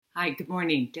Hi, good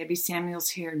morning. Debbie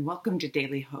Samuels here, and welcome to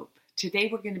Daily Hope. Today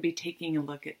we're going to be taking a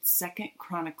look at 2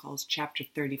 Chronicles chapter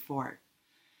 34.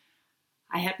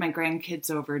 I had my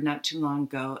grandkids over not too long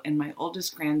ago, and my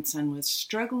oldest grandson was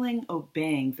struggling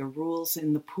obeying the rules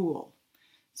in the pool.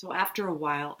 So after a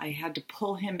while, I had to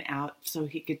pull him out so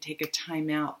he could take a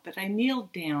time out, but I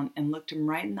kneeled down and looked him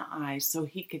right in the eyes so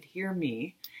he could hear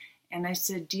me, and I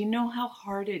said, "Do you know how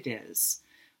hard it is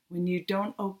when you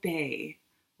don't obey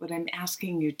what I'm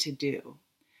asking you to do?"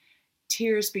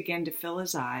 Tears began to fill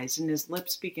his eyes and his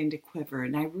lips began to quiver,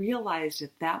 and I realized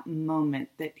at that moment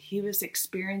that he was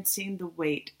experiencing the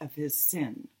weight of his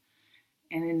sin.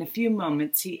 And in a few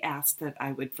moments, he asked that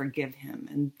I would forgive him,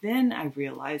 and then I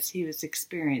realized he was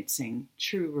experiencing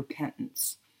true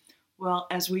repentance. Well,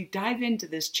 as we dive into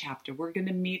this chapter, we're going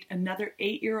to meet another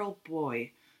 8-year-old boy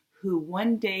who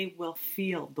one day will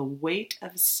feel the weight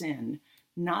of sin,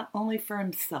 not only for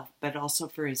himself, but also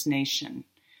for his nation.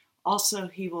 Also,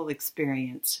 he will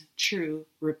experience true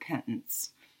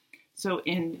repentance. So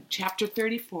in chapter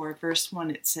 34, verse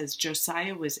 1, it says,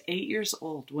 Josiah was 8 years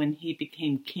old when he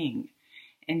became king,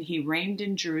 and he reigned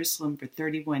in Jerusalem for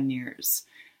 31 years.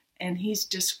 And he's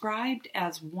described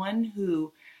as one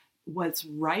who was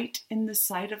right in the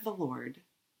sight of the Lord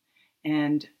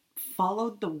and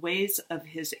followed the ways of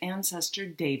his ancestor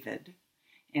David,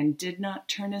 and did not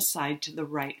turn aside to the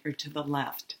right or to the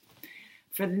left.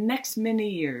 For the next many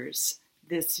years,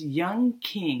 this young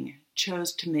king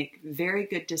chose to make very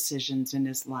good decisions in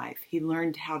his life. He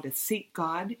learned how to seek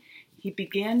God. He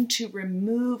began to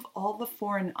remove all the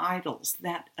foreign idols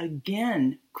that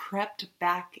again crept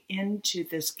back into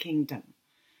this kingdom,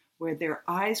 where their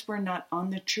eyes were not on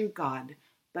the true God,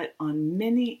 but on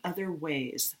many other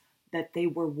ways that they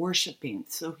were worshiping.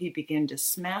 So he began to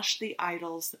smash the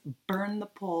idols, burn the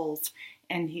poles,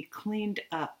 and he cleaned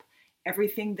up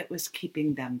everything that was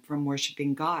keeping them from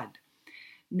worshiping God.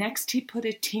 Next, he put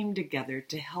a team together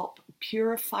to help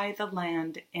purify the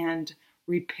land and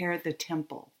repair the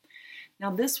temple.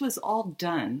 Now, this was all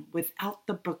done without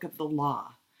the book of the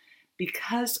law.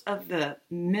 Because of the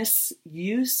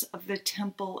misuse of the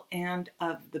temple and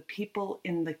of the people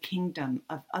in the kingdom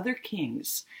of other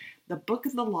kings, the book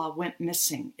of the law went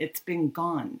missing. It's been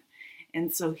gone.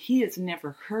 And so he has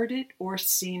never heard it or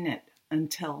seen it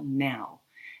until now.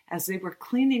 As they were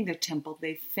cleaning the temple,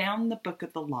 they found the book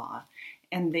of the law,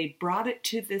 and they brought it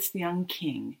to this young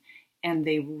king, and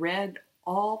they read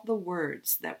all the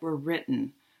words that were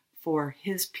written for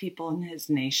his people and his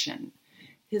nation.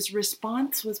 His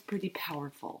response was pretty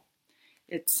powerful.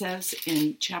 It says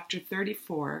in chapter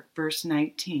 34, verse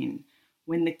 19,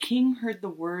 when the king heard the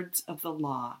words of the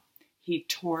law, he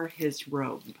tore his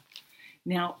robe.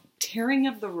 Now, tearing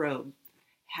of the robe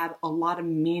had a lot of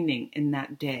meaning in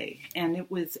that day, and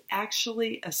it was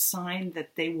actually a sign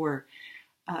that they were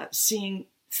seeing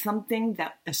something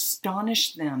that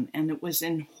astonished them, and it was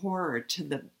in horror to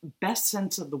the best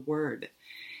sense of the word.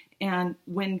 And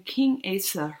when King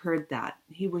Asa heard that,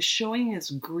 he was showing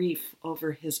his grief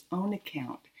over his own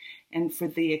account and for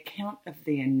the account of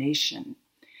the nation.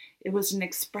 It was an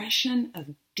expression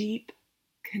of deep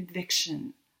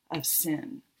conviction of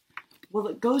sin. Well,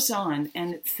 it goes on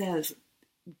and it says,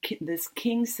 this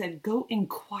king said, "Go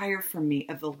inquire for me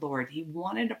of the Lord." He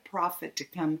wanted a prophet to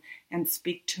come and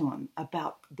speak to him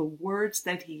about the words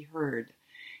that he heard.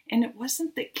 And it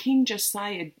wasn't that King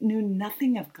Josiah knew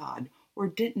nothing of God or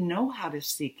didn't know how to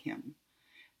seek him,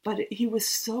 but he was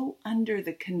so under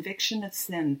the conviction of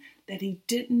sin that he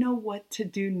didn't know what to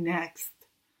do next.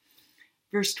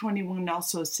 Verse 21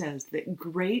 also says that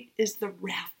great is the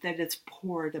wrath that is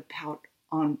poured about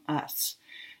on us.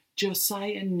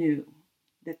 Josiah knew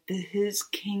that his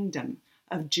kingdom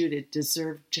of Judah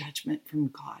deserved judgment from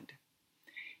God.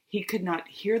 He could not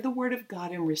hear the word of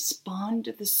God and respond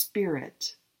to the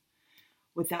Spirit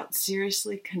without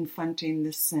seriously confronting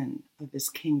the sin of his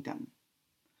kingdom.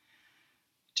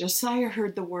 Josiah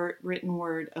heard the written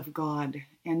word of God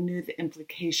and knew the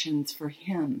implications for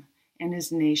him and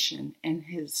his nation, and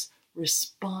his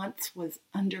response was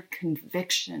under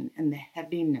conviction and the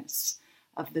heaviness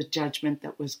of the judgment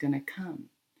that was going to come.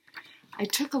 I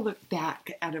took a look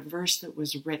back at a verse that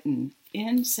was written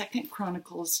in 2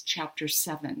 Chronicles chapter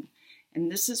 7,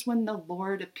 and this is when the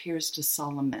Lord appears to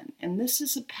Solomon. And this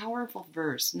is a powerful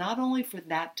verse, not only for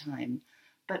that time,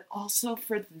 but also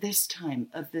for this time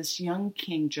of this young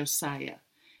king Josiah.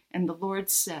 And the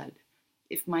Lord said,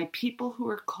 "If my people who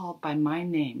are called by my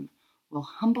name will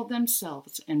humble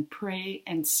themselves and pray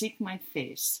and seek my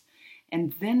face,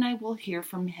 and then I will hear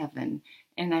from heaven,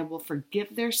 and I will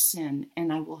forgive their sin,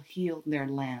 and I will heal their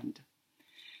land."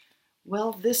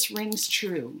 Well, this rings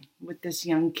true with this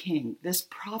young king. This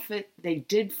prophet they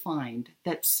did find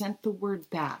that sent the word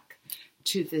back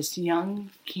to this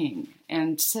young king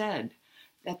and said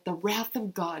that the wrath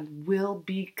of God will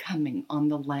be coming on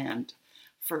the land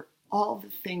for all the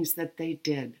things that they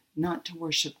did not to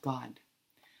worship God.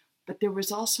 But there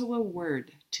was also a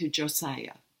word to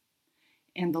Josiah,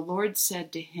 and the Lord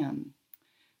said to him,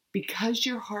 because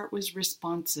your heart was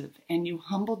responsive and you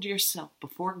humbled yourself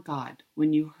before God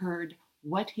when you heard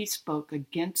what he spoke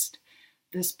against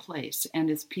this place and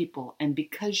his people, and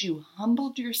because you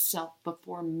humbled yourself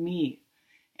before me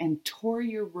and tore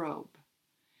your robe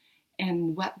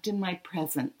and wept in my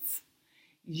presence,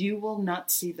 you will not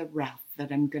see the wrath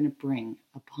that I'm going to bring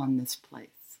upon this place.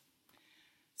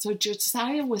 So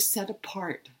Josiah was set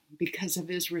apart because of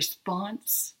his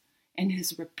response and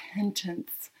his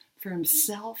repentance for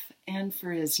himself and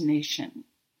for his nation.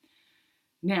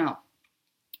 Now,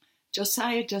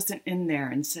 Josiah doesn't end there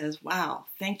and says, wow,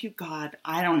 thank you, God,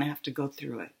 I don't have to go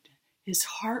through it. His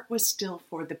heart was still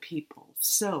for the people.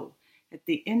 So at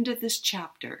the end of this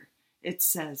chapter, it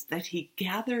says that he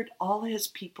gathered all his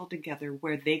people together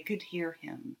where they could hear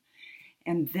him.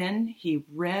 And then he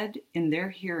read in their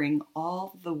hearing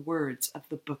all the words of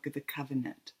the book of the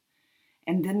covenant.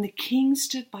 And then the king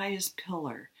stood by his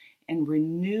pillar and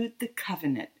renewed the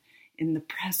covenant in the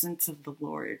presence of the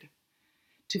Lord.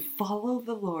 To follow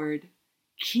the Lord,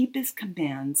 keep his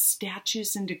commands,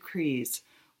 statutes, and decrees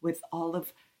with all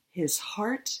of his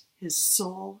heart, his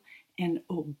soul, and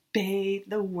obey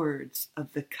the words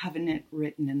of the covenant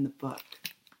written in the book.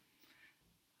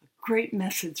 A great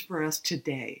message for us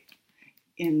today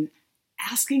in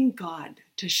asking God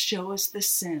to show us the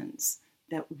sins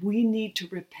that we need to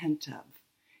repent of,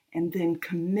 and then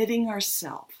committing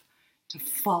ourselves to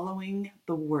following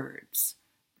the words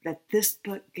that this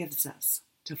book gives us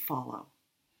to follow.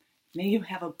 May you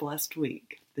have a blessed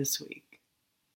week this week.